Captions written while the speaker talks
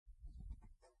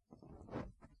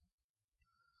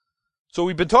So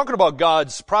we've been talking about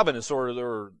God's providence,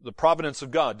 or the providence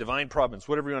of God, divine providence,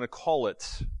 whatever you want to call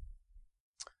it.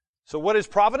 So what is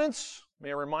providence?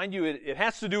 May I remind you, it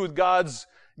has to do with God's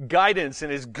guidance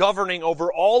and His governing over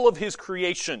all of His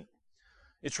creation.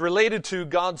 It's related to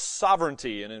God's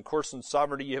sovereignty, and of course in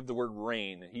sovereignty you have the word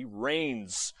reign. He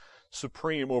reigns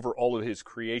supreme over all of His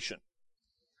creation.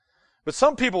 But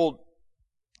some people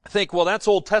think, well, that's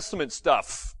Old Testament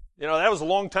stuff. You know, that was a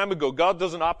long time ago. God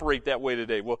doesn't operate that way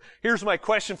today. Well, here's my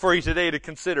question for you today to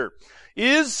consider.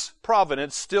 Is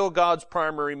providence still God's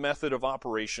primary method of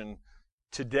operation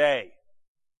today?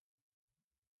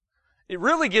 It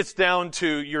really gets down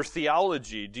to your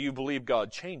theology. Do you believe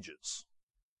God changes?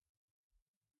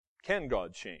 Can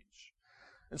God change?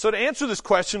 And so to answer this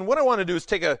question, what I want to do is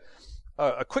take a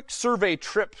quick survey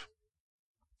trip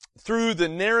through the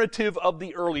narrative of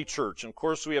the early church. And of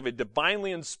course, we have a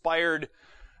divinely inspired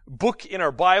book in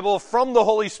our Bible from the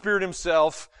Holy Spirit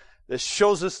Himself that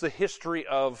shows us the history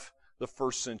of the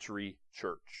first century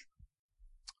church.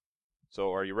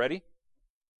 So are you ready?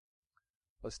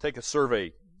 Let's take a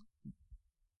survey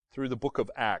through the book of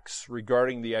Acts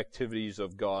regarding the activities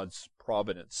of God's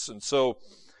providence. And so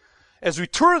as we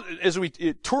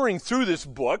touring through this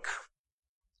book,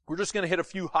 we're just going to hit a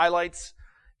few highlights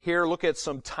here, look at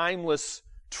some timeless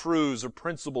truths or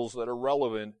principles that are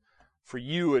relevant for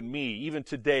you and me. Even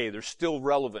today, they're still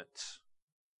relevant.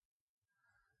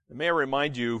 And may I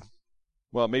remind you,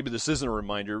 well, maybe this isn't a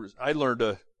reminder. I learned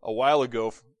a while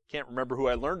ago, can't remember who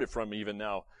I learned it from even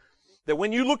now, that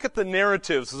when you look at the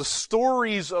narratives, the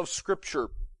stories of Scripture,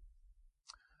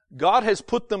 God has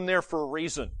put them there for a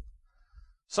reason.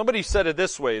 Somebody said it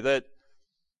this way, that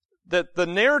the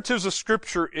narratives of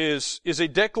Scripture is a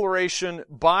declaration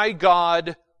by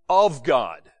God of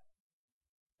God.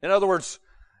 In other words,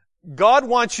 God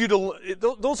wants you to,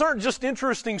 those aren't just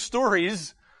interesting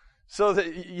stories so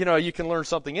that, you can learn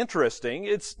something interesting.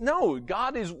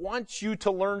 God wants you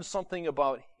to learn something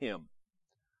about Him.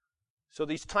 So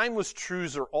these timeless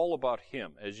truths are all about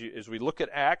Him. As we look at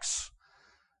Acts,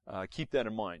 keep that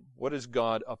in mind. What is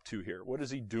God up to here? What is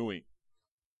He doing?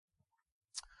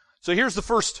 So here's the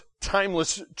first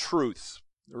timeless truth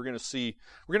we're going to see.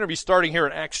 We're going to be starting here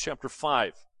in Acts chapter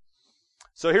 5.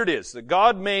 So here it is, that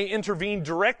God may intervene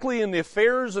directly in the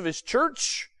affairs of His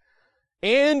church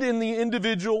and in the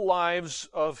individual lives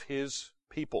of His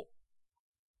people.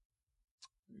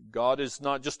 God is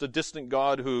not just a distant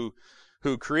God who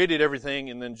created everything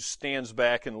and then just stands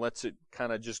back and lets it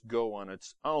kind of just go on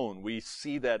its own. We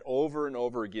see that over and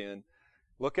over again.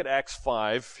 Look at Acts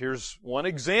 5. Here's one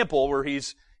example where He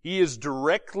is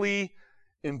directly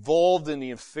involved in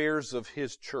the affairs of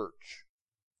His church.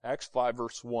 Acts 5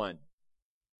 verse 1.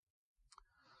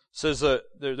 Says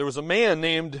there was a man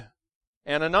named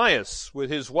Ananias with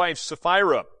his wife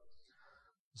Sapphira.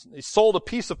 He sold a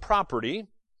piece of property,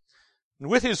 and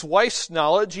with his wife's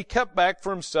knowledge, he kept back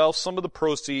for himself some of the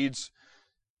proceeds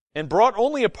and brought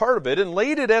only a part of it and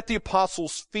laid it at the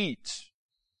apostles' feet.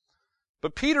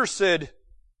 But Peter said,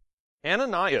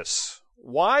 Ananias,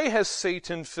 why has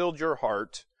Satan filled your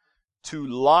heart to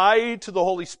lie to the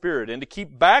Holy Spirit and to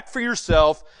keep back for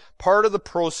yourself part of the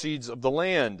proceeds of the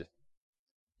land?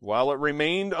 While it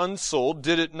remained unsold,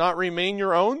 did it not remain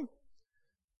your own?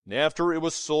 And after it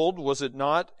was sold, was it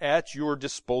not at your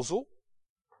disposal?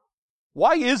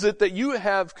 Why is it that you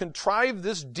have contrived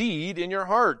this deed in your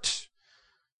heart?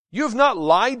 You have not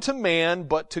lied to man,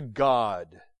 but to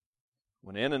God.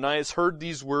 When Ananias heard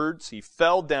these words, he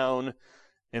fell down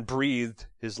and breathed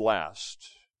his last.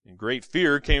 And great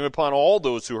fear came upon all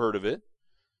those who heard of it.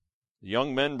 The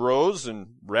young men rose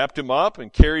and wrapped him up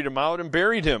and carried him out and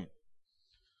buried him.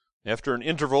 After an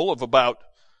interval of about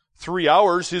 3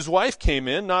 hours, his wife came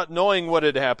in, not knowing what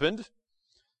had happened.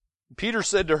 Peter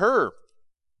said to her,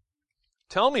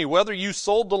 tell me whether you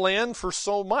sold the land for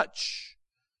so much.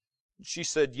 She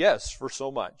said, yes, for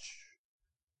so much.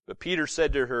 But Peter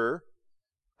said to her,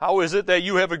 how is it that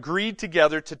you have agreed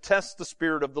together to test the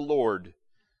Spirit of the Lord?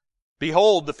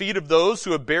 Behold, the feet of those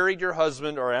who have buried your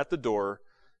husband are at the door,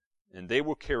 and they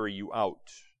will carry you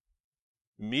out.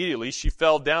 Immediately she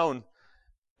fell down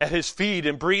at his feet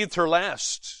and breathed her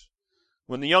last.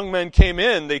 When the young men came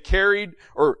in, they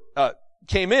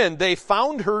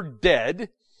found her dead,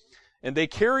 and they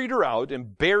carried her out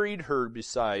and buried her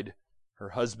beside her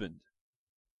husband.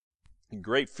 And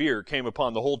great fear came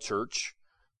upon the whole church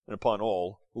and upon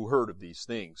all who heard of these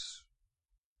things.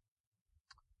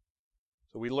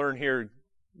 So we learn here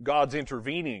God's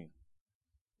intervening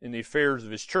in the affairs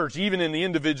of His church, even in the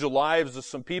individual lives of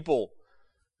some people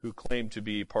who claim to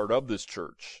be part of this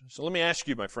church. So let me ask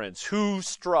you, my friends, who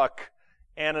struck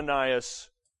Ananias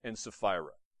and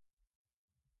Sapphira?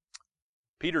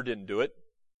 Peter didn't do it.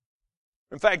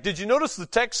 In fact, did you notice the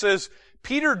text says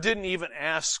Peter didn't even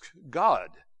ask God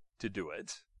to do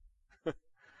it?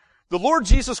 The Lord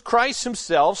Jesus Christ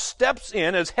himself steps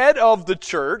in as head of the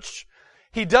church.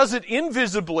 He does it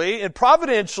invisibly and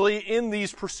providentially in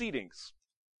these proceedings.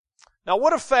 Now,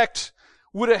 what effect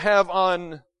would it have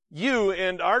on you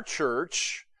and our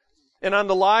church and on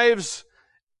the lives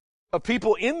of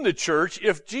people in the church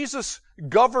if Jesus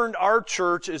governed our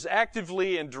church as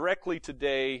actively and directly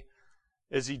today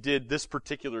as he did this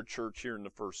particular church here in the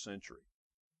first century?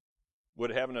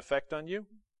 Would it have an effect on you?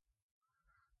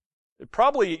 You'd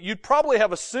probably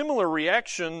have a similar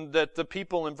reaction that the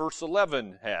people in verse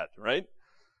 11 had, right?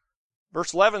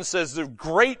 Verse 11 says, the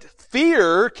great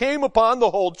fear came upon the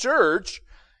whole church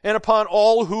and upon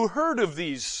all who heard of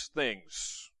these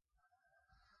things.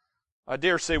 I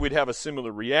dare say we'd have a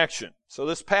similar reaction. So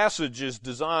this passage is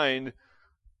designed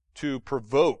to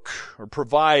provoke or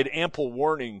provide ample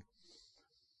warning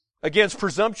against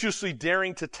presumptuously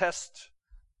daring to test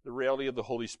the reality of the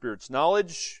Holy Spirit's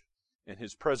knowledge and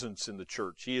his presence in the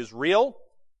church. He is real,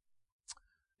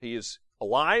 he is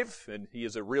alive, and he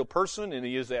is a real person, and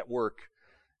he is at work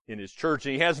in his church,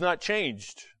 and he has not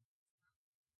changed.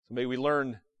 So may we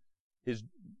learn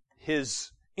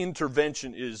his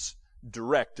intervention is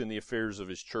direct in the affairs of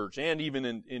his church and even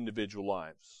in individual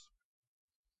lives.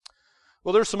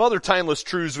 Well, there's some other timeless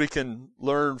truths we can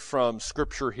learn from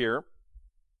Scripture here.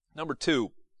 Number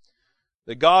 2,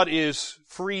 that God is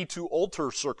free to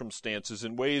alter circumstances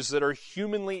in ways that are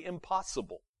humanly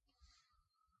impossible.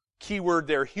 Keyword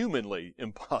there, humanly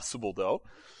impossible, though.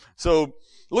 So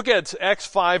look at Acts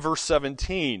 5, verse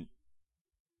 17.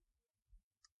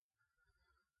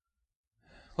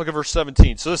 Look at verse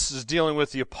 17. So this is dealing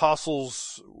with the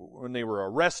apostles when they were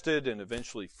arrested and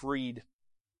eventually freed.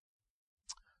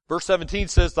 Verse 17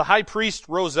 says, the high priest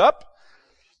rose up,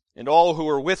 and all who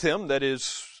were with him, that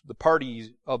is, the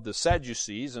party of the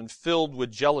Sadducees, and filled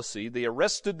with jealousy, they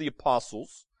arrested the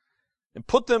apostles and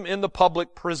put them in the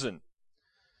public prison.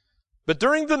 But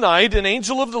during the night, an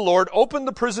angel of the Lord opened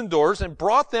the prison doors and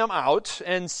brought them out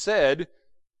and said,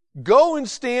 go and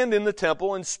stand in the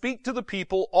temple and speak to the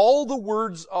people all the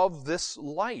words of this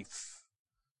life.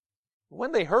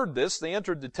 When they heard this, they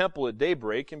entered the temple at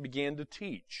daybreak and began to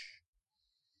teach.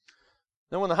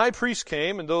 Now when the high priest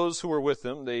came and those who were with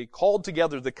him, they called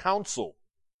together the council,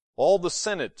 all the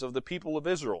senate of the people of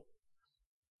Israel,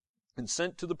 and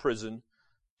sent to the prison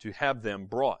to have them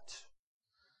brought.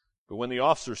 But when the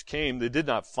officers came, they did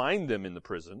not find them in the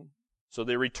prison. So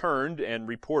they returned and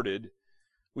reported,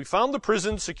 we found the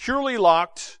prison securely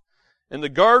locked and the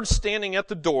guards standing at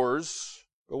the doors.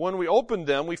 But when we opened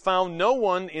them, we found no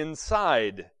one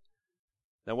inside.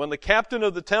 Now when the captain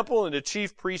of the temple and the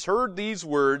chief priests heard these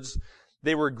words,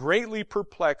 they were greatly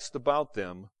perplexed about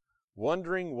them,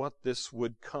 wondering what this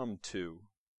would come to.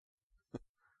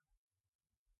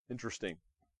 Interesting.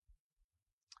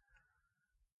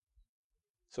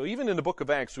 So even in the book of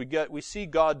Acts, we see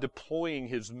God deploying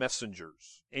his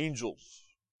messengers, angels.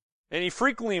 And he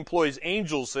frequently employs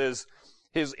angels as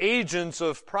his agents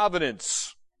of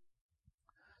providence.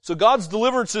 So God's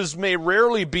deliverances may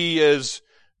rarely be as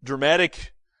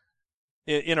dramatic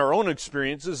in our own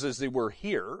experiences as they were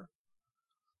here,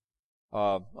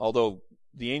 although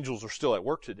the angels are still at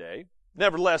work today.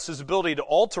 Nevertheless, his ability to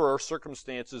alter our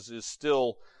circumstances is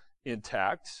still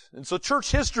intact. And so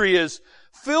church history is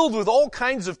filled with all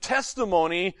kinds of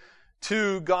testimony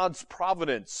to God's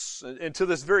providence and to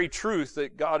this very truth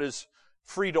that God is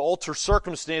free to alter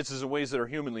circumstances in ways that are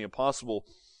humanly impossible.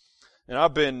 And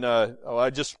I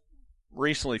just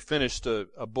recently finished a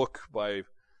book by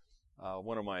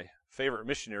one of my favorite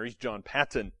missionaries, John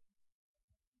Paton.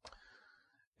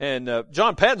 And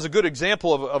John Patton's a good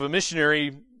example of a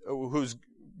missionary whose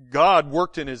God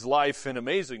worked in his life in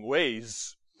amazing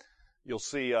ways. You'll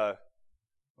see, of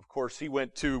course, he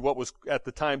went to what was at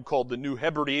the time called the New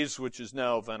Hebrides, which is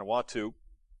now Vanuatu.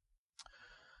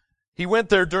 He went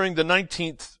there during the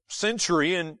 19th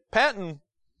century, and Patton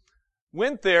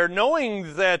went there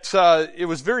knowing that it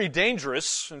was very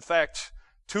dangerous. In fact,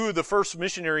 2 of the first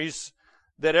missionaries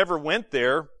that ever went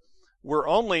there were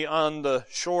only on the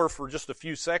shore for just a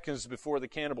few seconds before the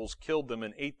cannibals killed them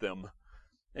and ate them.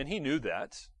 And he knew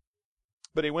that.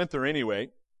 But he went there anyway.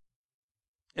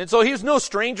 And so he's no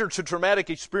stranger to traumatic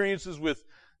experiences with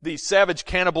these savage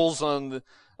cannibals on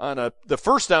the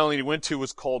first island he went to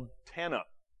was called Tanna.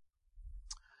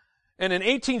 And in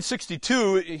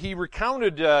 1862, he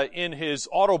recounted in his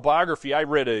autobiography, I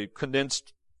read a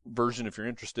condensed version if you're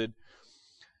interested,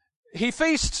 he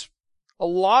faced a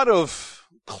lot of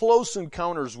close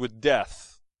encounters with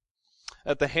death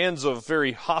at the hands of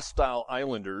very hostile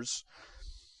islanders.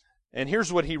 And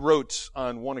here's what he wrote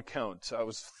on one account. I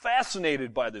was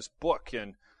fascinated by this book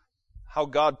and how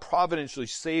God providentially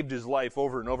saved his life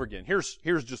over and over again. Here's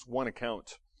just one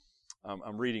account.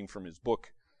 I'm reading from his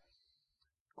book.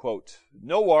 Quote,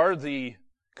 Noah, the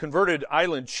converted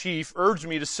island chief, urged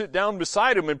me to sit down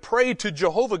beside him and pray to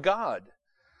Jehovah God.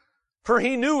 For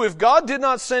he knew if God did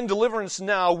not send deliverance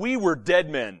now, we were dead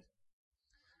men.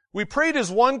 We prayed as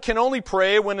one can only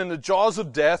pray when in the jaws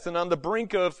of death and on the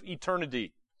brink of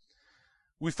eternity.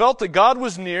 We felt that God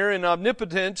was near and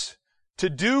omnipotent to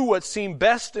do what seemed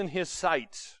best in his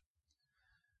sight.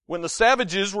 When the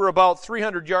savages were about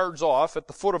 300 yards off at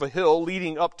the foot of a hill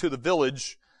leading up to the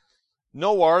village,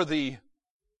 Noah, the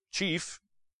chief,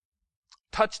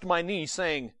 touched my knee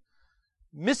saying,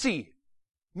 Missy,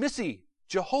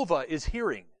 Jehovah is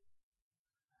hearing.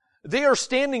 They are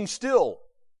standing still.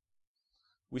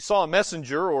 We saw a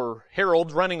messenger or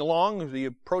herald running along the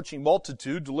approaching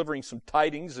multitude, delivering some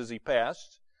tidings as he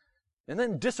passed, and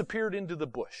then disappeared into the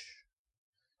bush.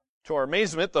 To our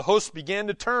amazement, the host began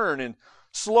to turn and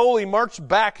slowly marched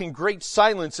back in great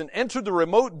silence and entered the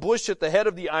remote bush at the head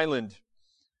of the island.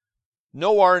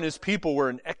 Noah and his people were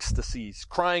in ecstasies,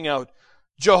 crying out,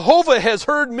 Jehovah has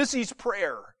heard Missy's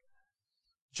prayer.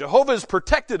 Jehovah has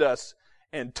protected us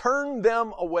and turned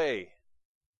them away.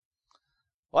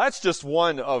 Well, that's just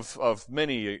one of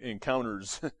many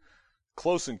encounters,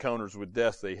 close encounters with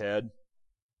death they had.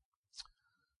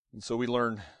 And so we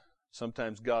learn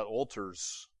sometimes God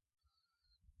alters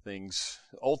things,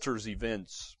 alters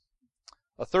events.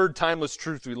 A third timeless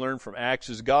truth we learn from Acts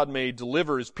is God may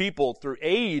deliver his people through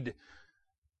aid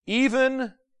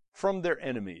even from their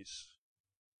enemies.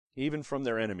 Even from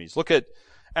their enemies. Look at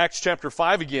Acts chapter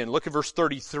 5 again. Look at verse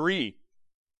 33.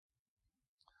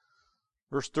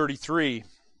 Verse 33.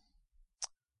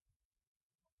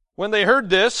 When they heard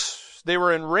this, they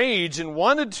were enraged and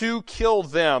wanted to kill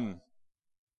them.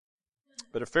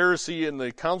 But a Pharisee in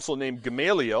the council named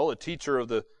Gamaliel, a teacher of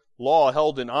the law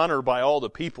held in honor by all the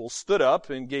people, stood up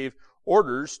and gave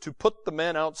orders to put the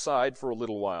men outside for a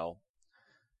little while.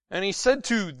 And he said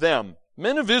to them,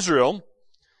 Men of Israel,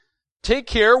 take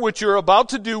care what you are about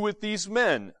to do with these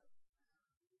men.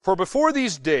 For before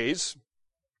these days,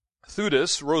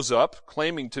 Theudas rose up,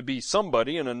 claiming to be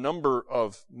somebody, and a number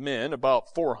of men,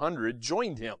 about 400,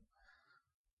 joined him.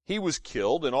 He was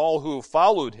killed, and all who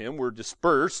followed him were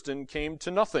dispersed and came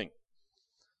to nothing.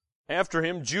 After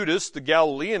him, Judas the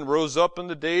Galilean rose up in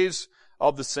the days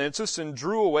of the census and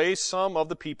drew away some of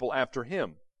the people after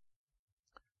him.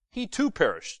 He too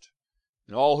perished,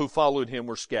 and all who followed him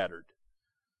were scattered.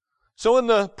 So in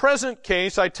the present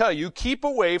case, I tell you, keep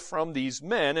away from these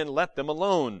men and let them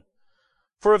alone.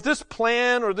 For if this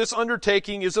plan or this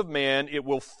undertaking is of man, it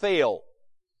will fail.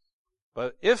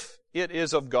 But if it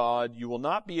is of God, you will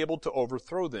not be able to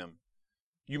overthrow them.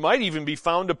 You might even be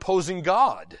found opposing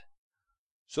God.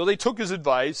 So they took his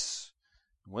advice.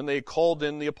 When they called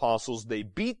in the apostles, they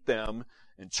beat them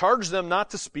and charged them not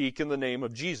to speak in the name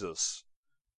of Jesus,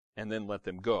 and then let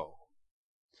them go.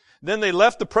 Then they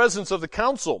left the presence of the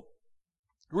council,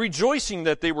 rejoicing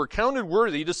that they were counted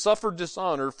worthy to suffer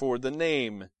dishonor for the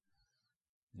name.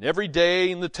 And every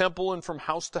day in the temple and from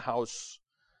house to house,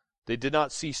 they did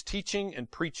not cease teaching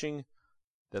and preaching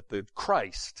that the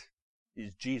Christ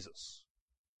is Jesus.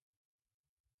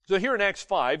 So here in Acts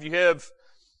 5, you have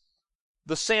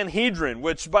the Sanhedrin,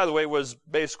 which, by the way, was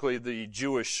basically the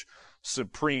Jewish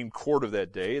Supreme Court of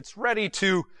that day. It's ready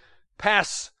to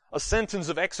pass a sentence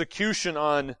of execution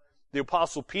on the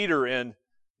Apostle Peter and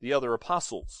the other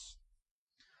apostles.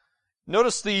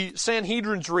 Notice the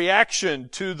Sanhedrin's reaction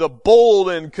to the bold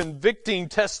and convicting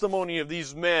testimony of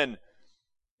these men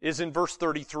is in verse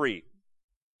 33.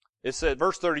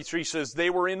 Verse 33 says, they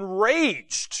were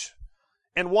enraged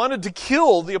and wanted to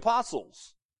kill the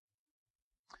apostles.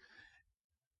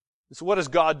 So what does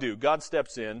God do? God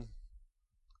steps in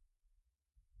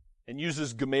and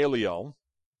uses Gamaliel,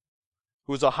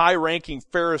 who is a high-ranking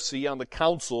Pharisee on the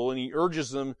council, and he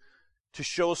urges them to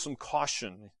show some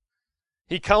caution.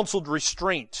 He counseled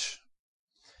restraint.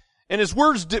 And his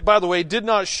words, by the way, did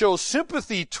not show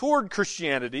sympathy toward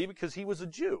Christianity because he was a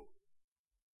Jew.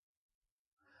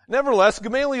 Nevertheless,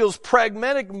 Gamaliel's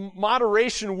pragmatic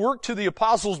moderation worked to the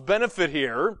apostles' benefit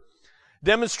here,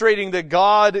 demonstrating that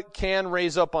God can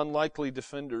raise up unlikely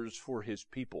defenders for his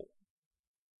people,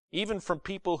 even from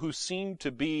people who seem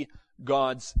to be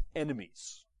God's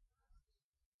enemies.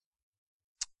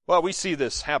 Well, we see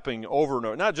this happening over and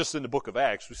over, not just in the book of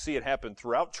Acts. We see it happen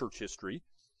throughout church history.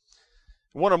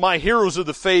 One of my heroes of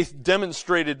the faith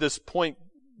demonstrated this point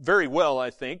very well, I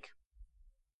think.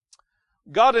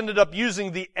 God ended up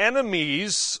using the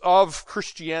enemies of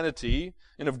Christianity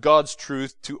and of God's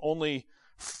truth to only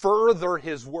further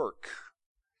his work.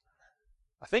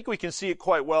 I think we can see it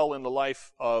quite well in the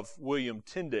life of William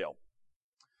Tyndale.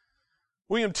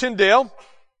 William Tyndale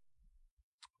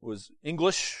was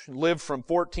English, lived from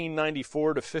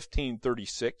 1494 to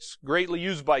 1536, greatly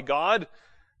used by God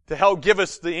to help give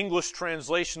us the English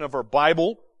translation of our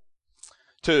Bible,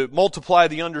 to multiply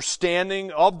the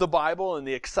understanding of the Bible and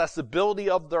the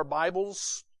accessibility of their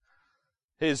Bibles.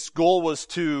 His goal was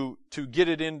to get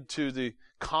it into the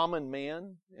common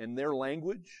man and their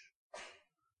language,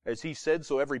 as he said,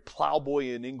 so every plowboy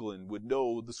in England would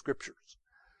know the Scriptures.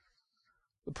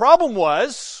 The problem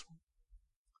was,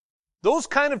 those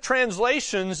kind of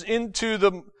translations into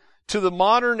the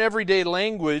modern everyday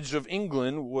language of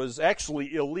England was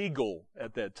actually illegal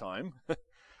at that time.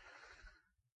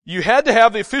 You had to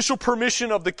have the official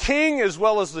permission of the king as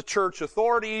well as the church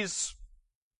authorities.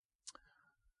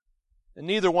 And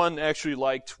neither one actually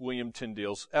liked William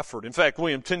Tyndale's effort. In fact,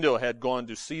 William Tyndale had gone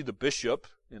to see the bishop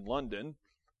in London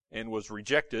and was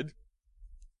rejected.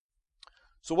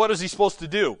 So what is he supposed to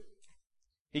do?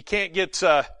 He can't get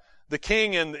the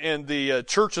king and the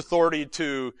church authority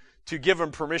to give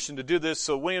him permission to do this.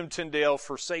 So William Tyndale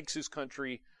forsakes his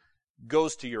country,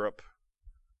 goes to Europe,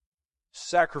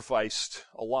 sacrificed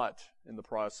a lot in the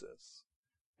process,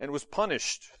 and was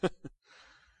punished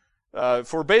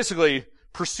for basically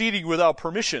proceeding without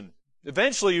permission.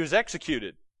 Eventually he was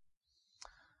executed.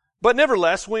 But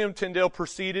nevertheless, William Tyndale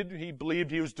proceeded. He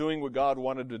believed he was doing what God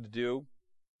wanted him to do.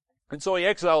 And so he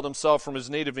exiled himself from his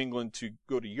native England to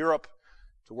go to Europe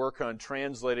to work on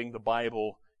translating the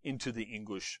Bible into the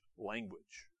English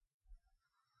language.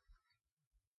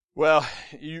 Well,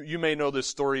 you may know this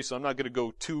story, so I'm not going to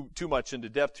go too much into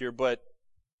depth here, but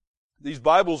these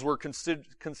Bibles were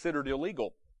considered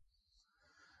illegal.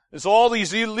 And so all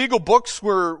these illegal books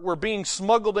were being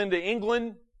smuggled into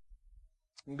England.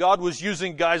 And God was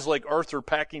using guys like Arthur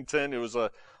Packington, who was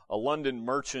a London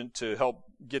merchant, to help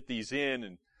get these in.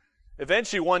 And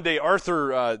eventually one day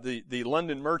Arthur, the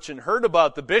London merchant, heard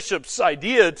about the bishop's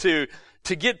idea to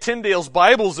get Tyndale's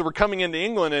Bibles that were coming into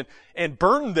England and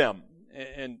burn them.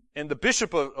 And the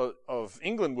Bishop of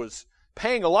England was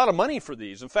paying a lot of money for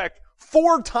these. In fact,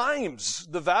 4 times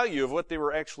the value of what they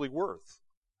were actually worth.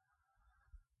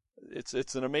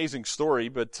 It's an amazing story,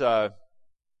 but of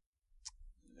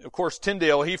course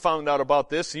Tyndale, he found out about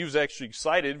this. He was actually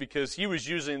excited because he was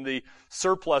using the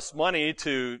surplus money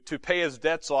to pay his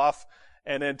debts off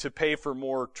and then to pay for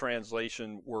more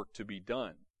translation work to be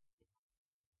done.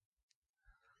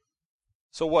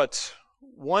 So what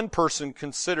one person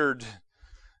considered,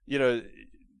 you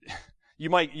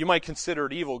might consider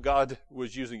it evil, God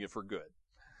was using it for good.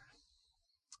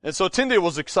 And so Tyndale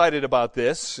was excited about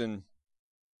this, and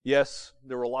yes,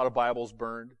 there were a lot of Bibles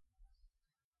burned.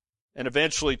 And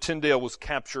eventually Tyndale was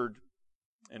captured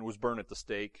and was burned at the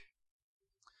stake.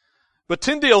 But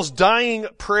Tyndale's dying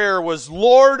prayer was,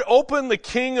 "Lord, open the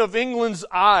King of England's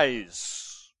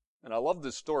eyes." And I love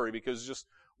this story because just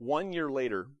 1 year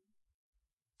later,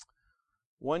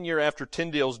 1 year after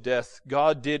Tyndale's death,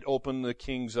 God did open the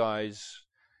king's eyes,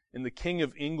 and the King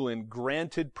of England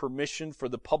granted permission for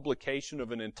the publication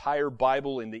of an entire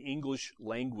Bible in the English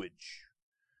language.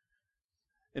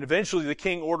 And eventually the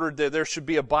king ordered that there should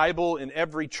be a Bible in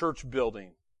every church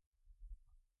building.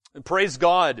 And praise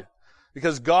God,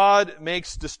 because God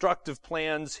makes destructive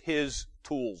plans his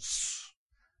tools.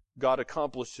 God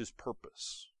accomplished his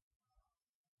purpose.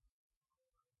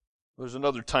 There's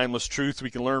another timeless truth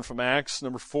we can learn from Acts.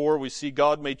 Number 4, we see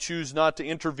God may choose not to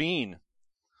intervene,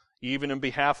 even in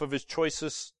behalf of his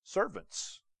choicest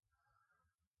servants.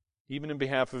 Even in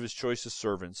behalf of his choicest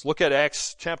servants. Look at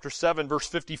Acts chapter 7, verse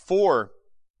 54.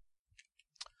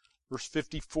 Verse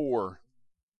 54.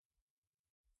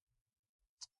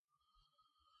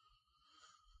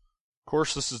 Of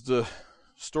course, this is the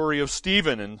story of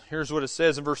Stephen, and here's what it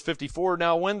says in verse 54.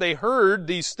 Now when they heard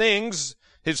these things,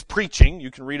 his preaching,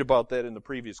 you can read about that in the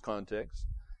previous context.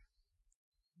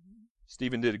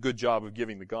 Stephen did a good job of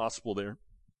giving the gospel there.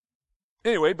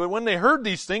 Anyway, but when they heard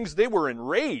these things, they were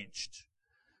enraged,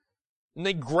 and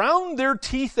they ground their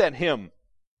teeth at him.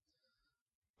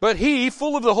 But he,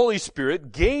 full of the Holy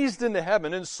Spirit, gazed into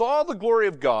heaven and saw the glory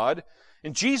of God,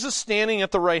 and Jesus standing at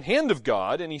the right hand of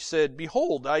God, and he said,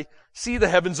 Behold, I see the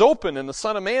heavens open, and the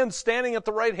Son of Man standing at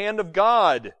the right hand of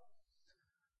God.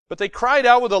 But they cried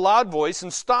out with a loud voice,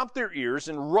 and stopped their ears,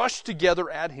 and rushed together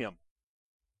at him.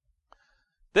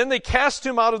 Then they cast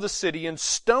him out of the city, and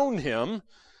stoned him,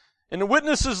 and the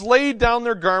witnesses laid down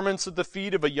their garments at the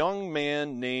feet of a young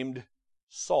man named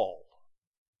Saul.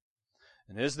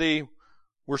 And as they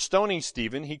were stoning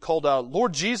Stephen, he called out,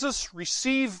 Lord Jesus,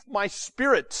 receive my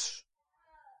spirit.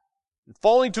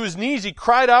 Falling to his knees, he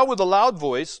cried out with a loud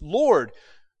voice, "Lord,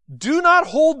 do not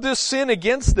hold this sin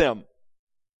against them."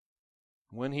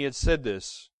 When he had said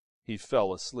this, he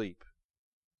fell asleep.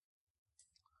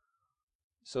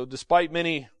 So despite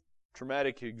many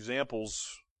traumatic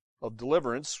examples of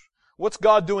deliverance, what's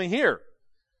God doing here?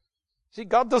 See,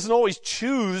 God doesn't always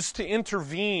choose to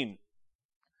intervene.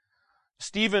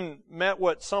 Stephen met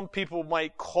what some people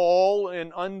might call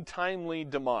an untimely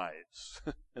demise,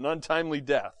 an untimely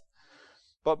death.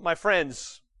 But my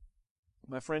friends,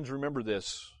 remember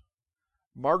this.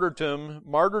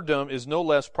 Martyrdom is no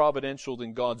less providential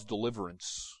than God's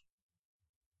deliverance.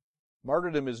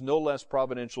 Martyrdom is no less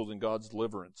providential than God's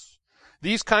deliverance.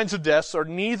 These kinds of deaths are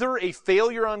neither a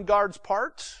failure on God's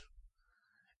part,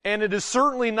 and it is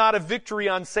certainly not a victory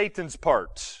on Satan's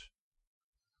part.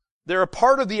 They're a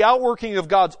part of the outworking of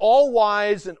God's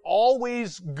all-wise and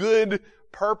always good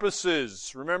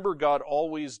purposes. Remember, God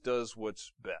always does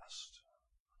what's best.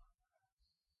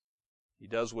 He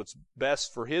does what's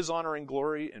best for His honor and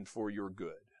glory and for your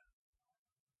good.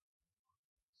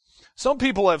 Some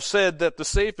people have said that the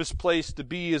safest place to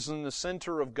be is in the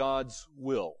center of God's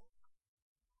will.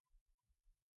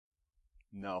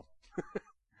 No.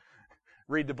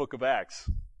 Read the book of Acts.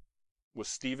 Was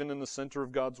Stephen in the center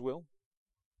of God's will?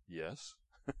 Yes.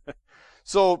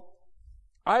 So,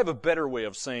 I have a better way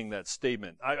of saying that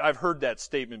statement. I've heard that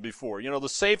statement before. The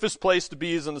safest place to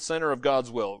be is in the center of God's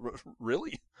will.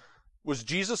 Really? Was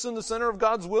Jesus in the center of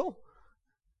God's will?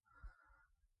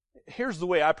 Here's the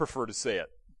way I prefer to say it.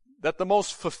 That the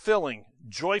most fulfilling,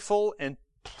 joyful, and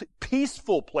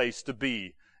peaceful place to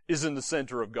be is in the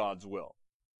center of God's will.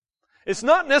 It's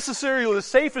not necessarily the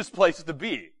safest place to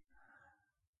be.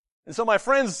 And so, my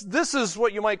friends, this is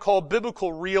what you might call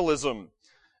biblical realism.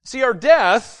 See, our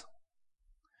death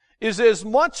is as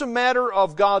much a matter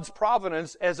of God's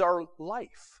providence as our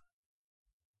life.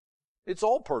 It's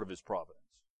all part of His providence.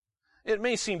 It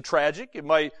may seem tragic, it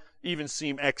might even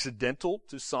seem accidental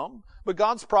to some, but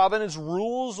God's providence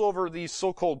rules over these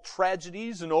so-called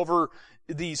tragedies and over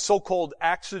these so-called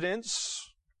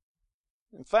accidents.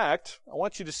 In fact, I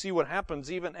want you to see what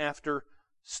happens even after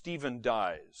Stephen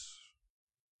dies.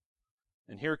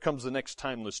 And here comes the next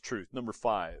timeless truth, number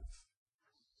 5.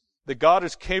 That God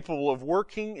is capable of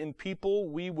working in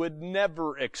people we would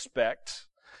never expect,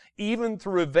 even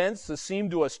through events that seem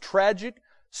to us tragic,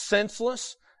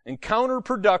 senseless, and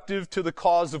counterproductive to the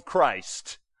cause of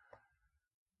Christ.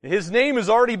 His name has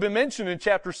already been mentioned in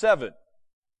chapter 7.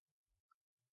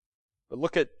 But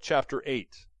look at chapter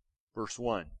 8, verse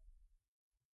 1.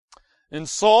 And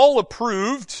Saul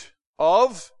approved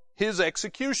of his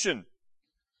execution.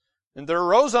 And there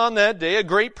arose on that day a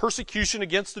great persecution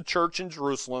against the church in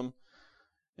Jerusalem,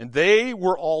 and they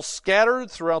were all scattered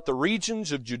throughout the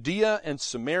regions of Judea and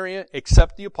Samaria,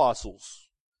 except the apostles.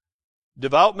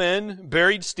 Devout men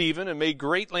buried Stephen and made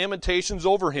great lamentations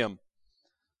over him.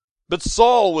 But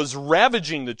Saul was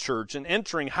ravaging the church and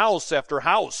entering house after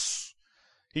house.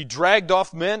 He dragged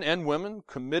off men and women,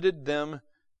 committed them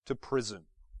to prison.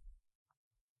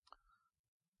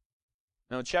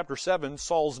 Now in chapter 7,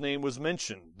 Saul's name was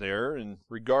mentioned there in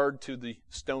regard to the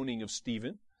stoning of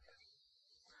Stephen.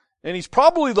 And he's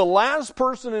probably the last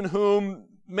person in whom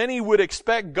many would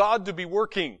expect God to be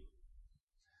working.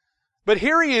 But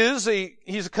here he is,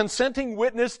 he's a consenting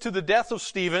witness to the death of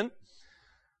Stephen.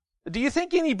 Do you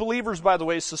think any believers, by the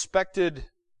way, suspected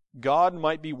God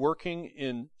might be working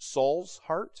in Saul's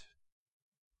heart?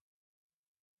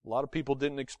 A lot of people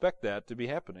didn't expect that to be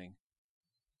happening.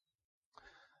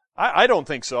 I don't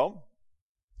think so.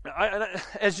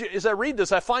 As I read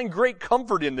this, I find great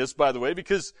comfort in this, by the way,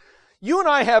 because you and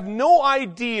I have no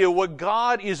idea what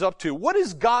God is up to. What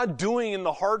is God doing in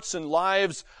the hearts and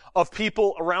lives of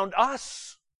people around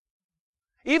us?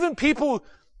 Even people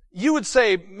you would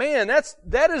say, man,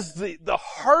 that is the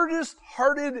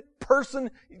hardest-hearted person.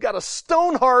 You've got a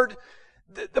stone heart.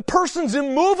 The person's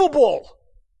immovable.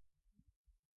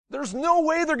 There's no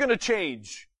way they're going to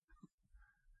change.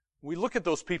 We look at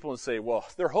those people and say, well,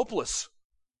 they're hopeless.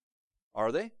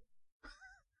 Are they?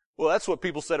 Well, that's what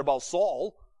people said about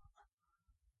Saul.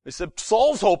 They said,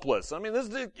 Saul's hopeless. I mean,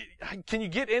 can you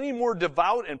get any more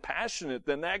devout and passionate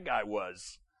than that guy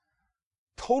was?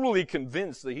 Totally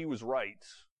convinced that he was right.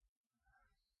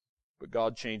 But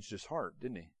God changed his heart,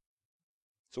 didn't he?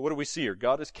 So what do we see here?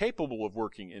 God is capable of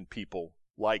working in people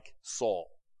like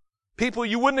Saul. People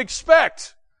you wouldn't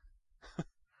expect.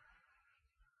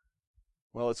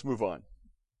 Well, let's move on.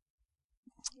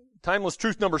 Timeless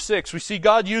truth number 6. We see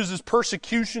God uses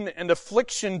persecution and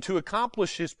affliction to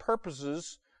accomplish His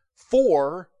purposes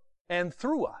for and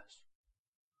through us.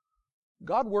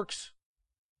 God works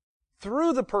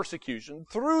through the persecution,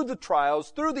 through the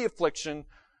trials, through the affliction,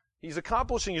 he's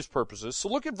accomplishing his purposes. So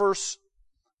look at verse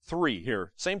 3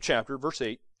 here. Same chapter,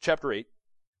 chapter 8.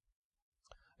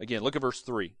 Again, look at verse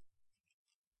 3.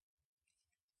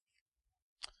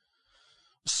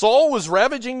 Saul was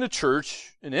ravaging the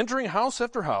church and entering house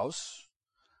after house,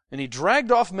 and he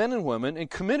dragged off men and women and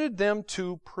committed them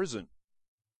to prison.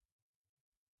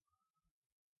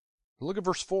 Look at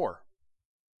verse 4.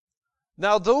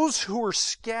 Now those who were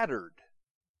scattered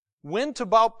went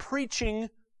about preaching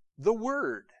the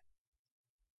word.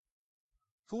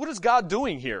 So what is God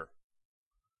doing here?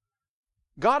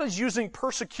 God is using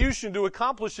persecution to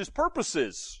accomplish his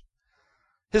purposes.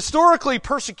 Historically,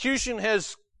 persecution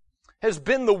has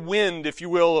been the wind, if you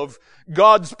will, of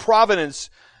God's providence.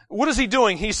 What is he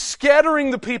doing? He's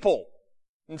scattering the people.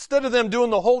 Instead of them doing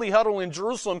the holy huddle in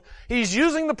Jerusalem, he's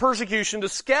using the persecution to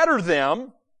scatter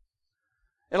them.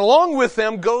 And along with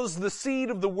them goes the seed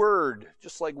of the word.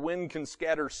 Just like wind can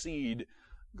scatter seed,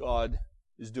 God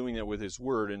is doing that with his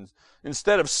word. And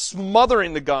instead of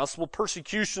smothering the gospel,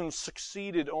 persecution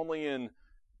succeeded only in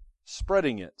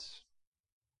spreading it.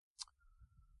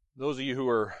 Those of you who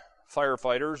are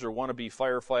firefighters or want to be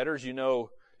firefighters, you know,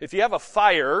 if you have a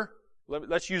fire,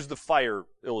 let's use the fire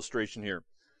illustration here.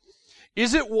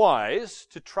 Is it wise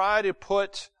to try to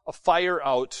put a fire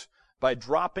out by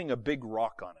dropping a big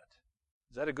rock on it?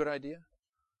 Is that a good idea?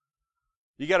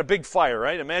 You got a big fire,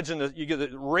 right? Imagine that you get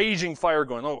a raging fire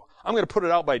going, oh, I'm going to put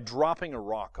it out by dropping a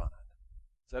rock on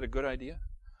it. Is that a good idea?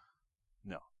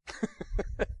 No.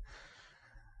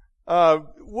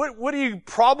 What are you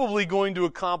probably going to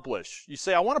accomplish? You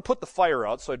say, I want to put the fire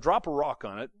out, so I drop a rock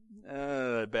on it.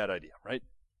 Bad idea, right?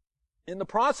 In the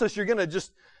process, you're going to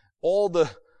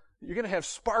have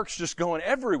sparks just going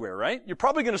everywhere, right? You're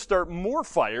probably going to start more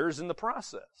fires in the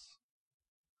process.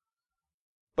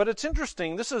 But it's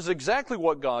interesting, this is exactly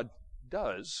what God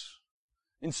does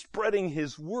in spreading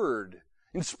his word,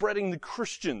 in spreading the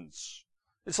Christians.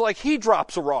 It's like he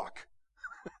drops a rock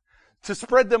to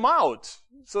spread them out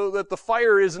so that the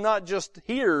fire is not just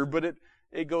here, but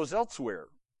it goes elsewhere.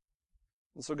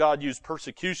 And so God used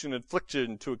persecution and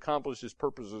affliction to accomplish his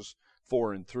purposes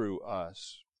for and through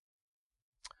us.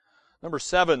 Number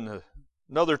 7,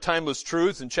 another timeless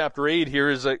truth in chapter 8 here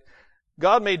is that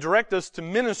God may direct us to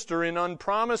minister in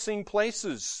unpromising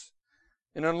places,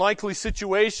 in unlikely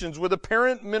situations, with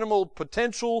apparent minimal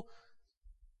potential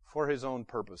for his own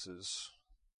purposes.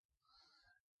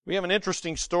 We have an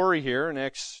interesting story here in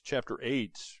Acts chapter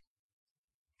 8.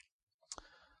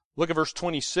 Look at verse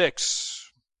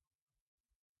 26.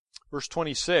 Verse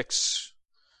 26.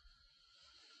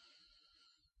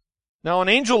 Now an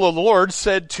angel of the Lord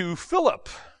said to Philip,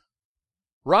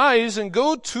 Rise and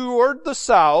go toward the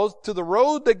south to the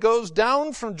road that goes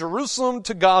down from Jerusalem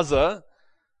to Gaza.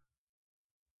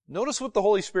 Notice what the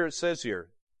Holy Spirit says here.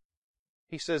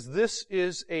 He says this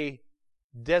is a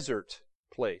desert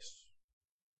place.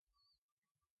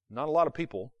 Not a lot of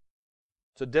people.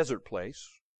 It's a desert place.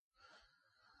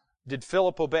 Did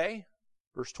Philip obey?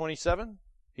 Verse 27.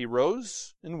 He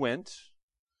rose and went.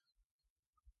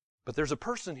 But there's a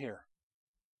person here.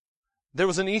 There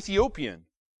was an Ethiopian,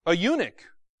 a eunuch,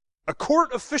 a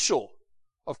court official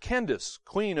of Candace,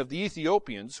 queen of the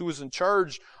Ethiopians, who was in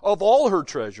charge of all her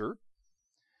treasure.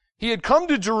 He had come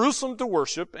to Jerusalem to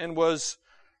worship and was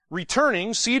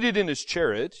returning, seated in his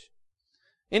chariot,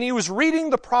 and he was reading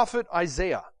the prophet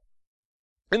Isaiah.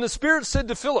 And the Spirit said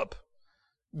to Philip,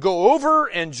 Go over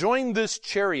and join this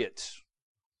chariot.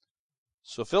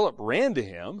 So Philip ran to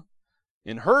him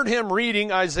and heard him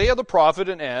reading Isaiah the prophet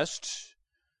and asked,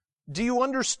 Do you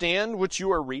understand what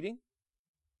you are reading?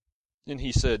 And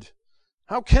he said,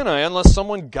 How can I unless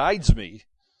someone guides me?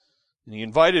 And he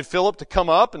invited Philip to come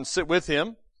up and sit with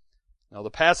him. Now the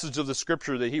passage of the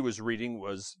scripture that he was reading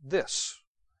was this.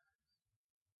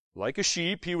 Like a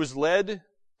sheep he was led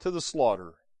to the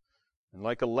slaughter, and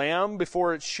like a lamb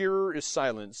before its shearer is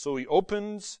silent, so he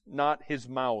opens not his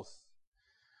mouth.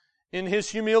 In his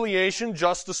humiliation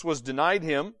justice was denied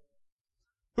him.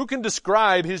 Who can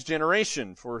describe his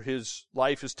generation? For his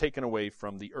life is taken away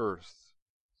from the earth.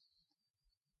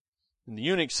 And the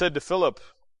eunuch said to Philip,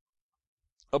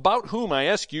 About whom, I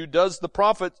ask you, does the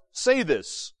prophet say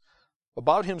this?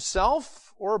 About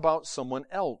himself or about someone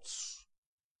else?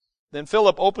 Then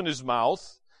Philip opened his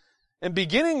mouth, and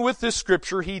beginning with this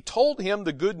scripture, he told him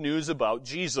the good news about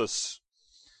Jesus.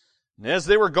 And as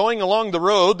they were going along the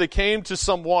road, they came to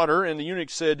some water, and the eunuch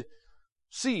said,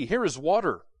 See, here is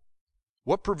water.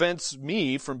 What prevents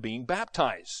me from being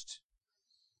baptized?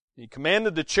 He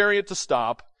commanded the chariot to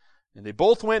stop, and they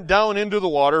both went down into the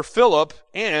water, Philip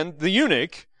and the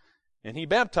eunuch, and he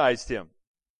baptized him.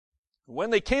 When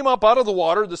they came up out of the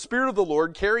water, the Spirit of the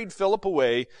Lord carried Philip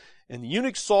away, and the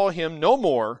eunuch saw him no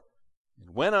more,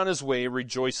 and went on his way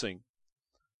rejoicing.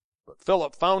 But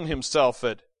Philip found himself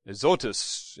at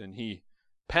Azotus, and he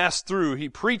passed through. He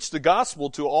preached the gospel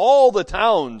to all the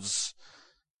towns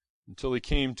until he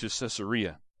came to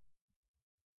Caesarea.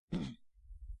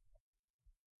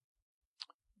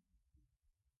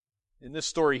 In this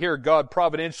story here, God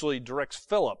providentially directs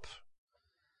Philip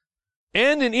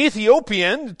and an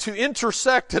Ethiopian to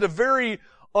intersect at a very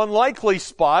unlikely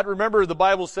spot. Remember, the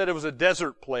Bible said it was a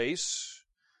desert place.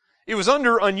 It was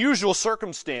under unusual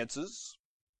circumstances.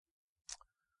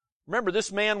 Remember, this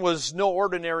man was no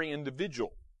ordinary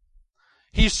individual.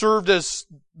 He served as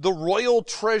the royal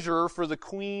treasurer for the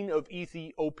Queen of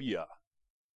Ethiopia,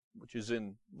 which is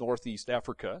in northeast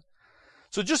Africa.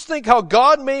 So just think how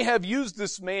God may have used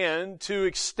this man to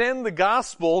extend the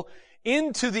gospel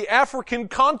into the African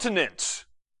continent.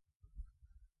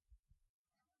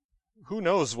 Who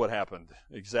knows what happened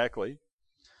exactly?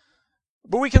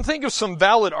 But we can think of some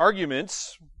valid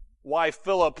arguments why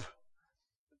Philip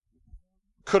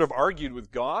could have argued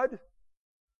with God.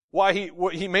 Why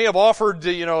he may have offered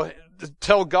to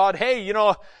tell God, hey,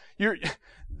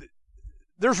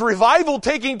 there's revival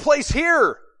taking place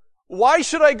here. Why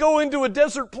should I go into a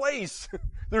desert place?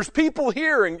 There's people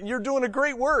here and you're doing a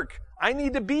great work. I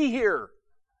need to be here.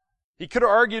 He could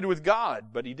have argued with God,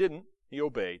 but he didn't. He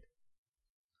obeyed.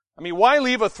 I mean, why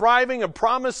leave a thriving and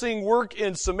promising work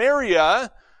in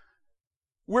Samaria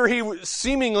where he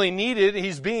seemingly needed,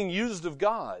 he's being used of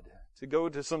God, to go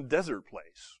to some desert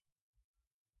place?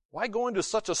 Why go into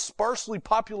such a sparsely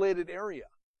populated area?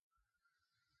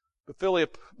 But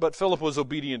Philip was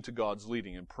obedient to God's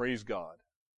leading, and praise God.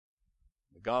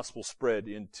 The gospel spread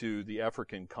into the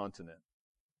African continent.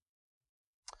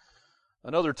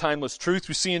 Another timeless truth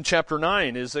we see in chapter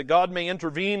 9 is that God may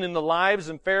intervene in the lives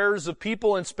and affairs of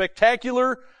people in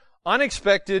spectacular,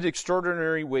 unexpected,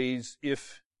 extraordinary ways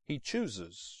if He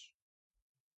chooses.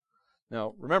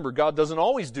 Now, remember, God doesn't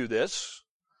always do this.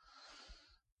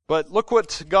 But look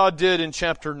what God did in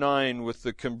chapter 9 with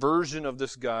the conversion of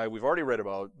this guy we've already read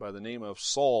about by the name of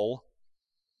Saul.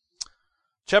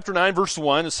 Chapter 9, verse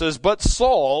 1, it says, "But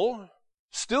Saul,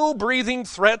 still breathing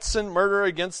threats and murder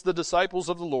against the disciples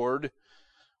of the Lord,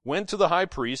 went to the high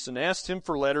priest and asked him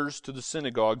for letters to the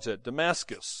synagogues at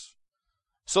Damascus,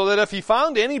 so that if he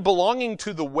found any belonging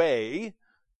to the way,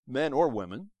 men or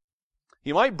women,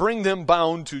 he might bring them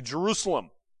bound to Jerusalem.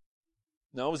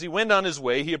 Now, as he went on his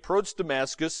way, he approached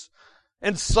Damascus,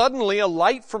 and suddenly a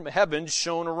light from heaven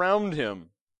shone around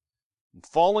him. And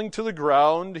falling to the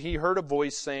ground, he heard a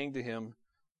voice saying to him,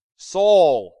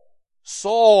 'Saul,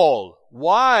 Saul,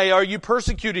 why are you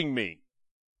persecuting me?'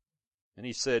 And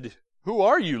he said, 'Who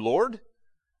are you, Lord?'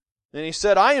 And he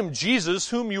said, 'I am Jesus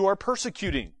whom you are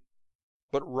persecuting.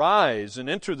 But rise and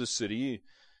enter the city,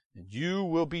 and you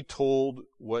will be told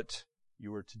what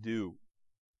you are to do.'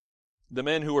 The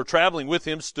men who were traveling with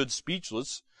him stood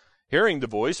speechless, hearing the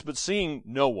voice, but seeing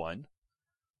no one.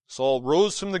 Saul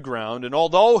rose from the ground, and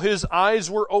although his eyes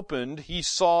were opened, he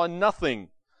saw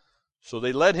nothing. So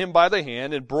they led him by the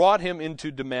hand and brought him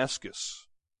into Damascus.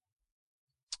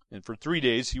 And for 3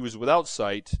 days he was without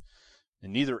sight,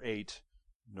 and neither ate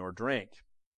nor drank."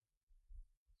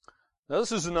 Now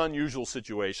this is an unusual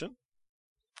situation.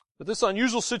 But this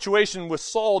unusual situation with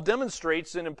Saul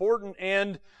demonstrates an important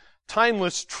and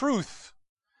timeless truth.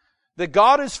 That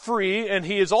God is free, and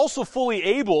He is also fully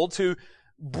able to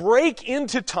break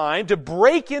into time, to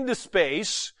break into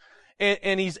space,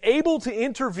 and He's able to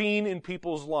intervene in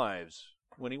people's lives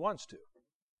when He wants to.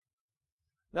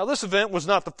 Now, this event was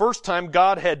not the first time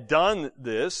God had done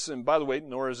this, and by the way,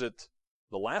 nor is it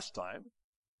the last time.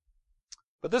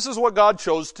 But this is what God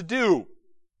chose to do.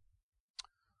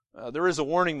 There is a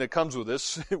warning that comes with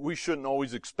this. We shouldn't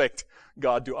always expect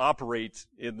God to operate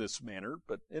in this manner,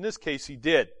 but in this case He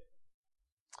did.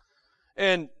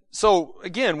 And so,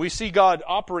 again, we see God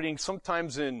operating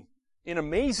sometimes in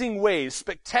amazing ways,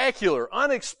 spectacular,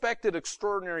 unexpected,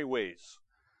 extraordinary ways.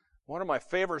 One of my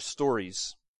favorite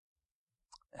stories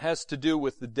has to do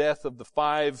with the death of the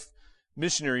 5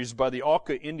 missionaries by the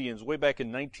Auca Indians way back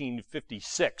in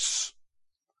 1956.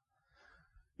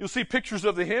 You'll see pictures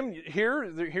of them here.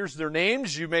 Here's their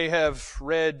names. You may have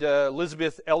read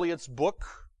Elizabeth Elliot's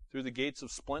book, Through the Gates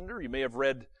of Splendor. You may have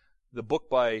read the book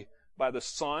by the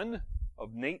son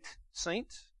of Nate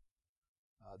Saint,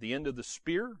 The End of the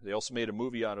Spear. They also made a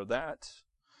movie out of that.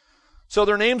 So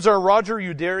their names are Roger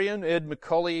Udarian, Ed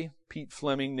McCulley, Pete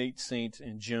Fleming, Nate Saint,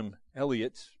 and Jim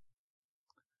Elliott.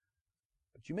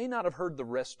 But you may not have heard the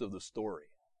rest of the story.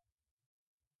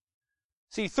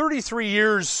 See, 33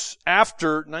 years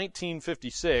after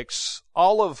 1956,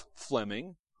 Olive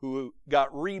Fleming, who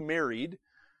got remarried,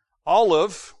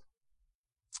 Olive,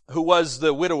 who was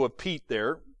the widow of Pete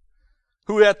there,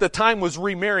 who at the time was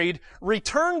remarried,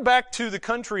 returned back to the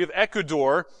country of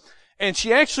Ecuador, and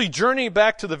she actually journeyed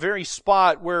back to the very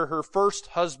spot where her first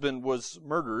husband was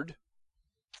murdered.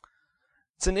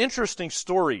 It's an interesting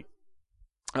story.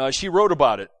 She wrote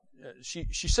about it.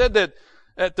 She said that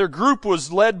their group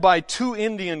was led by 2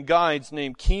 Indian guides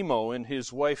named Kimo and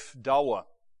his wife Dawa.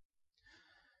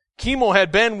 Kimo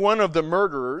had been one of the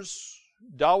murderers.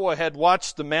 Dawa had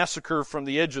watched the massacre from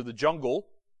the edge of the jungle.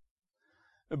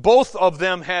 Both of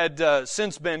them had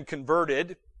since been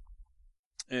converted.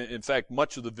 In fact,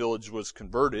 much of the village was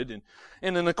converted.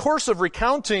 And in the course of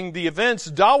recounting the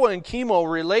events, Dawa and Kimo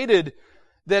related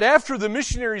that after the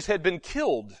missionaries had been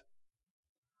killed,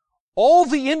 all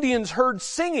the Indians heard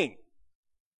singing.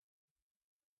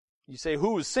 You say,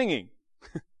 who was singing?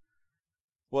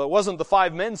 Well, it wasn't the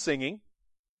 5 men singing.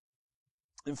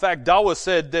 In fact, Dawa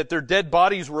said that their dead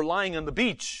bodies were lying on the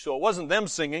beach, so it wasn't them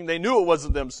singing. They knew it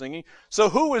wasn't them singing. So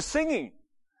who was singing?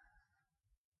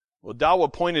 Well,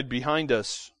 Dawa pointed behind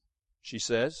us, she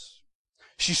says.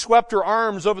 She swept her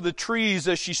arms over the trees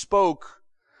as she spoke.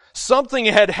 Something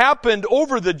had happened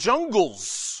over the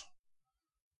jungles.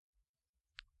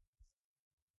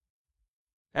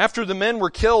 After the men were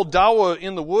killed, Dawa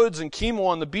in the woods and Kimo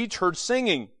on the beach heard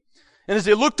singing. And as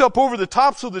they looked up over the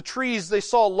tops of the trees, they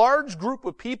saw a large group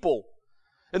of people.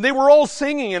 And they were all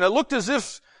singing, and it looked as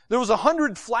if there was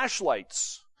 100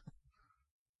 flashlights.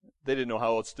 They didn't know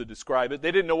how else to describe it.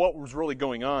 They didn't know what was really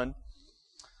going on.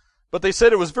 But they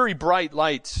said it was very bright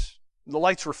light. And the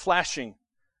lights were flashing.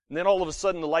 And then all of a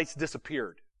sudden the lights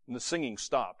disappeared. And the singing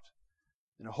stopped.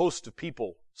 And a host of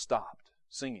people stopped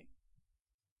singing.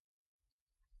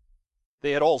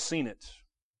 They had all seen it.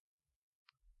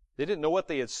 They didn't know what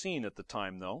they had seen at the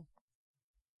time, though.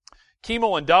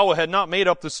 Kimo and Dawa had not made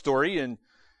up the story,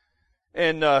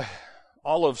 and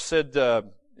Olive said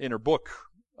in her book,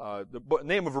 the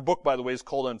name of her book, by the way, is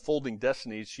called Unfolding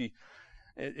Destinies.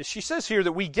 She says here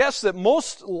that we guess that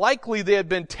most likely they had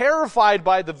been terrified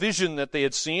by the vision that they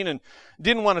had seen and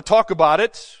didn't want to talk about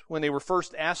it when they were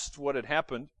first asked what had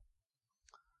happened.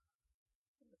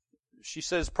 She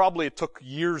says probably it took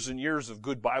years and years of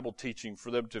good Bible teaching for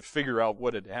them to figure out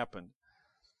what had happened.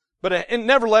 But it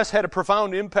nevertheless had a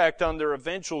profound impact on their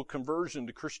eventual conversion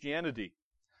to Christianity.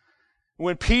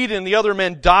 When Pete and the other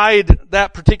men died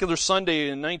that particular Sunday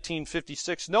in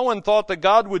 1956, no one thought that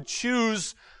God would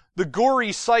choose the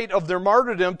gory sight of their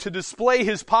martyrdom to display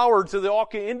His power to the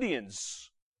Auca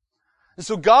Indians. And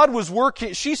so God was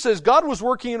working, she says, God was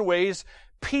working in ways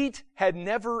Pete had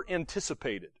never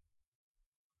anticipated.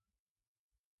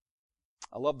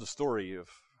 I love the story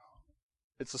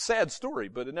it's a sad story,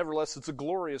 but nevertheless it's a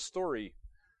glorious story.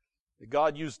 That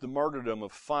God used the martyrdom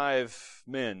of 5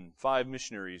 men, 5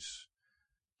 missionaries,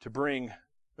 to bring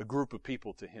a group of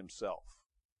people to Himself.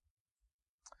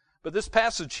 But this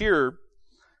passage here,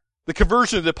 the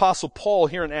conversion of the Apostle Paul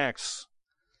here in Acts,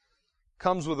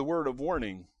 comes with a word of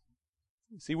warning.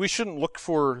 See, we shouldn't look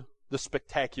for the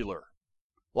spectacular.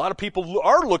 A lot of people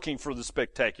are looking for the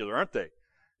spectacular, aren't they?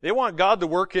 They want God to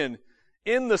work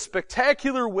in the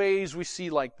spectacular ways we see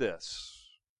like this.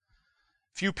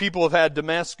 Few people have had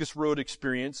Damascus Road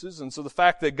experiences, and so the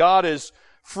fact that God is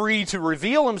free to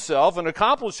reveal Himself and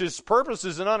accomplish His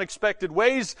purposes in unexpected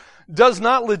ways does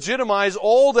not legitimize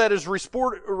all that is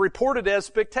reported as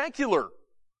spectacular.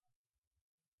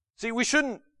 See, we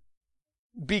shouldn't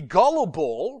be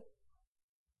gullible,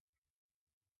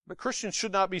 but Christians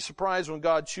should not be surprised when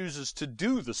God chooses to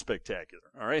do the spectacular.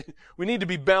 All right? We need to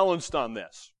be balanced on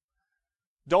this.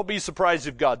 Don't be surprised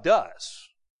if God does.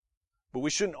 But we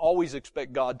shouldn't always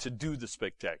expect God to do the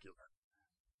spectacular.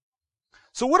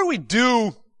 So what do we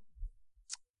do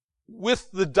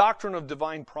with the doctrine of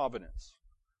divine providence?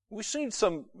 We've seen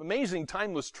some amazing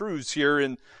timeless truths here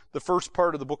in the first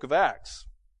part of the book of Acts.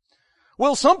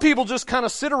 Well, some people just kind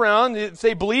of sit around, if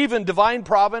they believe in divine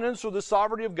providence or the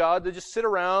sovereignty of God, they just sit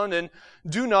around and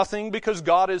do nothing because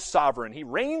God is sovereign. He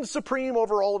reigns supreme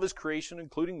over all of His creation,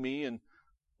 including me and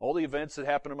all the events that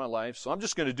happen in my life, so I'm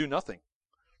just going to do nothing.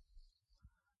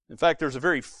 In fact, there's a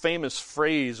very famous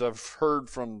phrase I've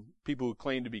heard from people who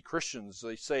claim to be Christians.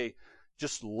 They say,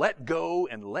 just let go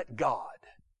and let God.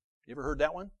 You ever heard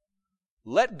that one?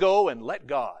 Let go and let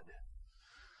God.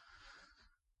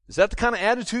 Is that the kind of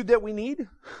attitude that we need?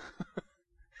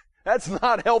 That's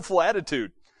not a helpful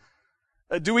attitude.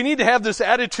 Do we need to have this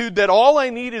attitude that all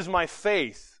I need is my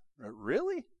faith?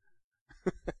 Really?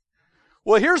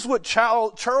 Well, here's what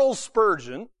Charles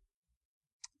Spurgeon,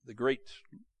 the great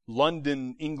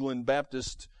London, England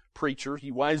Baptist preacher.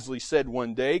 He wisely said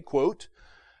one day, quote,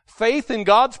 "Faith in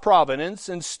God's providence,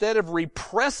 instead of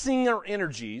repressing our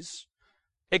energies,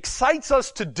 excites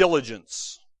us to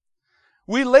diligence.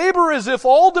 We labor as if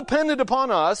all depended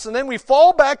upon us, and then we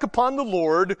fall back upon the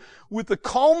Lord with the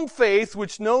calm faith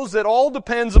which knows that all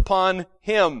depends upon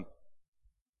Him."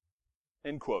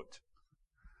 End quote.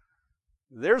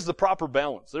 There's the proper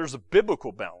balance. There's a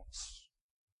biblical balance.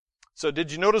 So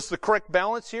did you notice the correct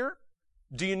balance here?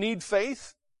 Do you need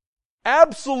faith?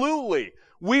 Absolutely.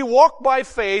 We walk by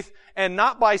faith and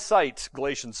not by sight,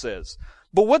 Galatians says.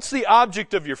 But what's the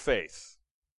object of your faith?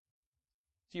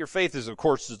 Your faith is, of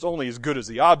course, it's only as good as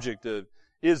the object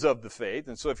is of the faith.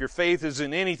 And so if your faith is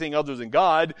in anything other than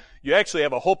God, you actually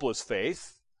have a hopeless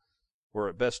faith, or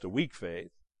at best a weak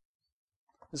faith.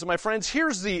 And so my friends,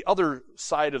 here's the other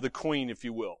side of the coin, if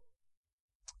you will.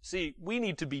 See, we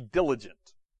need to be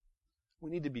diligent. We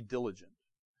need to be diligent.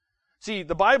 See,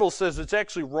 the Bible says it's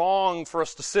actually wrong for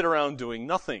us to sit around doing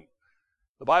nothing.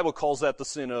 The Bible calls that the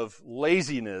sin of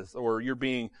laziness, or you're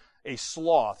being a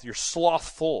sloth. You're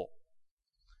slothful.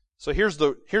 So here's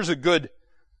a good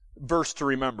verse to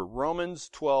remember. Romans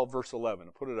 12, verse 11.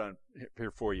 I'll put it on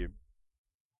here for you.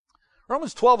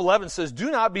 Romans 12:11 says,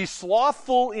 "Do not be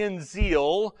slothful in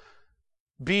zeal,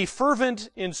 be fervent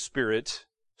in spirit,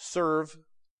 serve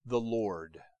the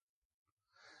Lord."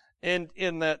 And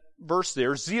in that verse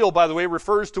there, zeal, by the way,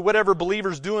 refers to whatever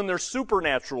believers do in their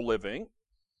supernatural living.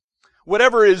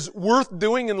 Whatever is worth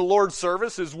doing in the Lord's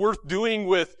service is worth doing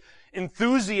with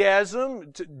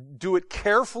enthusiasm, to do it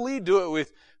carefully, do it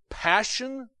with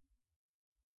passion.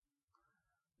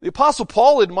 The Apostle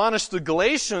Paul admonished the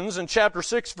Galatians in chapter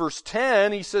 6, verse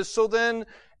 10. He says, "So then,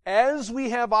 as we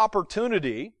have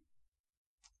opportunity,"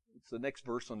 it's the next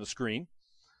verse on the screen.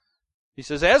 He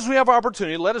says, "As we have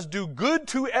opportunity, let us do good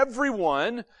to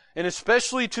everyone, and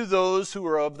especially to those who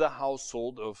are of the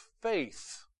household of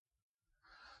faith."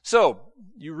 So,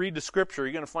 you read the Scripture,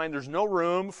 you're going to find there's no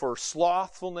room for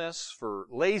slothfulness, for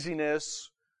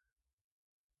laziness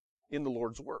in the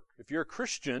Lord's work. If you're a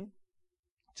Christian,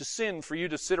 it's a sin for you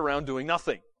to sit around doing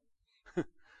nothing.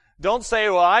 Don't say,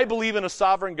 "Well, I believe in a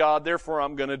sovereign God, therefore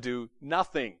I'm going to do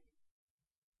nothing."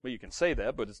 Well, you can say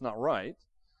that, but it's not right.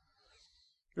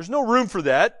 There's no room for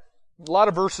that. A lot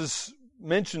of verses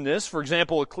mention this. For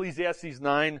example, Ecclesiastes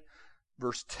 9,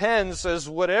 verse 10 says,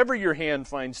 "Whatever your hand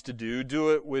finds to do,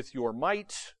 do it with your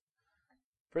might.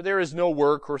 For there is no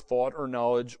work or thought or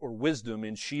knowledge or wisdom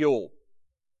in Sheol."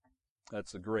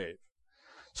 That's the grave.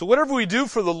 So whatever we do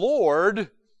for the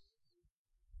Lord,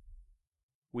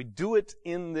 we do it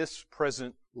in this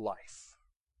present life.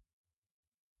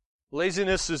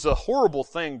 Laziness is a horrible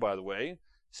thing, by the way.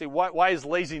 Say, why is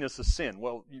laziness a sin?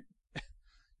 Well,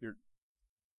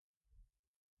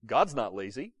 God's not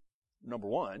lazy, number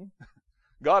one.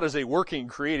 God is a working,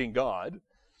 creating God.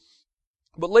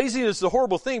 But laziness is a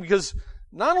horrible thing because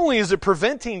not only is it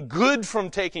preventing good from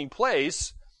taking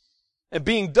place and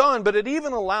being done, but it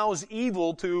even allows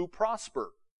evil to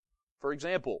prosper. For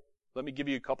example, let me give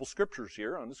you a couple scriptures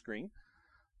here on the screen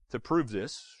to prove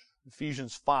this.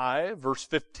 Ephesians 5, verse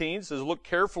 15 says, "Look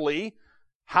carefully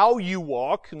how you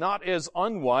walk, not as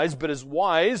unwise, but as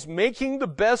wise, making the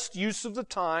best use of the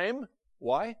time."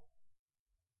 Why?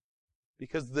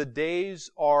 Because the days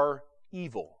are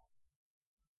evil.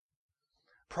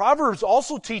 Proverbs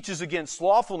also teaches against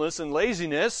slothfulness and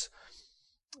laziness.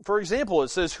 For example, it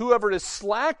says, "Whoever is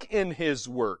slack in his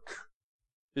work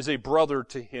is a brother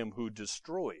to him who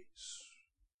destroys."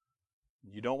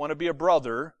 You don't want to be a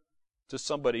brother to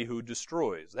somebody who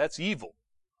destroys. That's evil.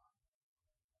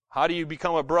 How do you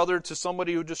become a brother to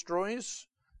somebody who destroys?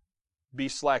 Be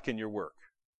slack in your work.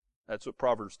 That's what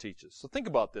Proverbs teaches. So think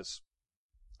about this.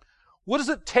 What does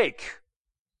it take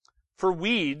for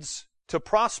weeds to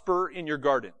prosper in your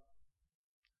garden?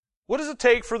 What does it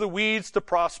take for the weeds to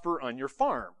prosper on your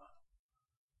farm?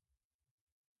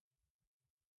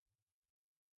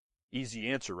 Easy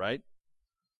answer, right?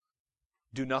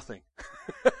 Do nothing.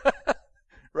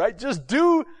 Right? Just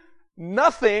do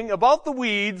nothing about the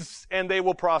weeds and they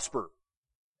will prosper.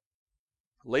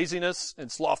 Laziness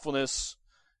and slothfulness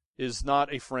is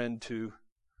not a friend to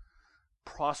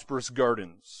prosperous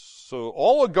gardens. So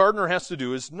all a gardener has to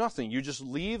do is nothing. You just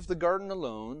leave the garden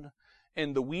alone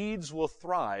and the weeds will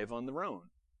thrive on their own.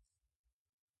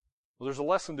 Well, there's a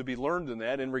lesson to be learned in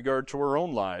that in regard to our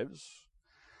own lives.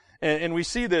 And we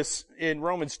see this in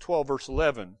Romans 12, verse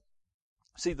 11.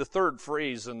 See, the third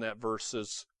phrase in that verse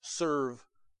is, "Serve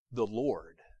the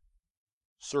Lord."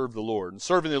 Serve the Lord. And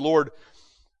serving the Lord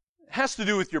has to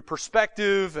do with your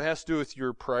perspective. It has to do with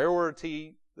your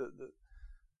priority.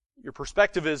 Your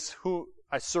perspective is, who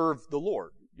I serve the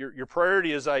Lord. your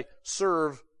priority is I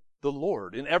serve the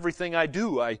Lord. In everything I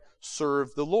do, I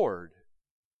serve the Lord.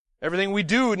 Everything we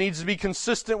do needs to be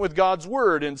consistent with God's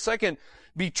Word. And second,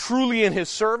 be truly in His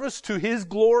service to His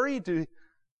glory.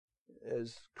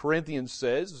 As Corinthians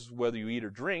says, whether you eat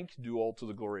or drink, do all to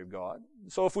the glory of God.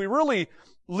 So if we really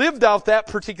lived out that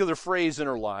particular phrase in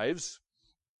our lives,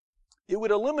 it would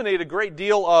eliminate a great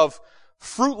deal of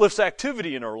fruitless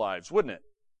activity in our lives, wouldn't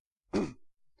it?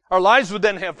 Our lives would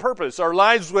then have purpose. Our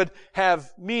lives would have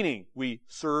meaning. We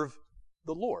serve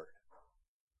the Lord.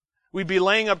 We'd be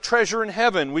laying up treasure in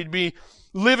heaven. We'd be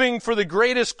living for the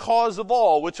greatest cause of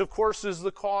all, which of course is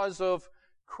the cause of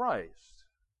Christ.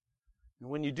 And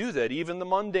when you do that, even the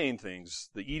mundane things,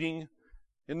 the eating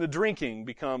and the drinking,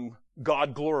 become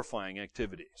God-glorifying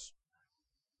activities.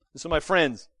 And so my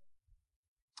friends,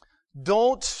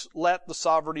 don't let the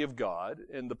sovereignty of God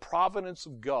and the providence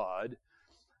of God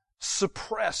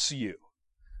suppress you,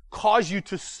 cause you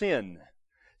to sin,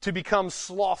 to become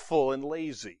slothful and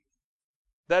lazy.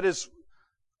 That is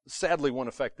sadly one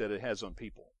effect that it has on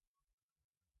people.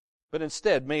 But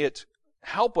instead, may it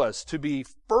help us to be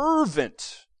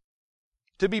fervent,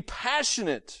 to be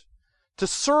passionate, to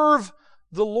serve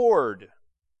the Lord.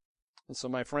 And so,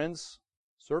 my friends,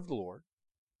 serve the Lord.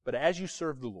 But as you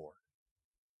serve the Lord,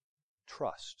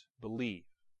 trust, believe,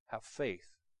 have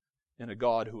faith in a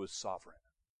God who is sovereign.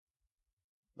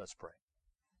 Let's pray.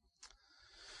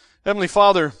 Heavenly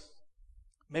Father,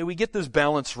 may we get this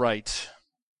balance right.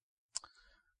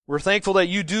 We're thankful that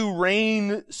you do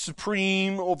reign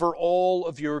supreme over all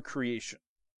of your creation.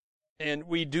 And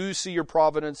we do see your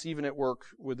providence even at work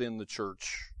within the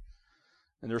church.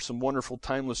 And there's some wonderful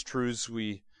timeless truths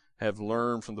we have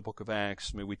learned from the book of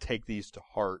Acts. May we take these to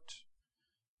heart.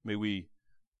 May we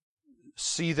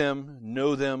see them,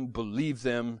 know them, believe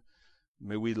them.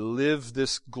 May we live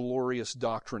this glorious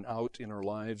doctrine out in our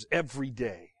lives every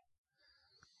day.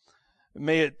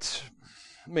 May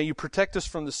you protect us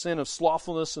from the sin of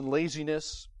slothfulness and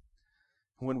laziness.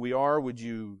 When we are, would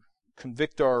you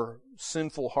convict our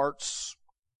sinful hearts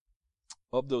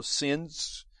of those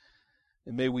sins?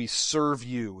 And may we serve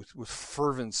you with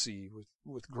fervency,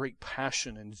 with great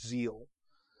passion and zeal.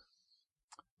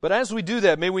 But as we do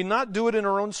that, may we not do it in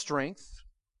our own strength,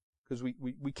 because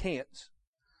we can't.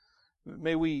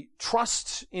 May we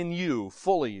trust in you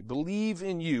fully, believe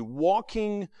in you,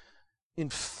 walking in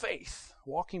faith,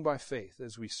 walking by faith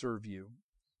as we serve you.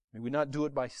 May we not do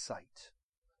it by sight.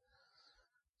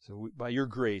 So by your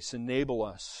grace, enable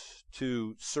us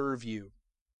to serve you.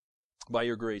 By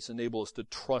your grace, enable us to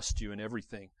trust you in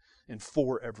everything and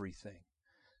for everything.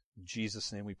 In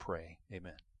Jesus' name we pray.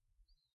 Amen.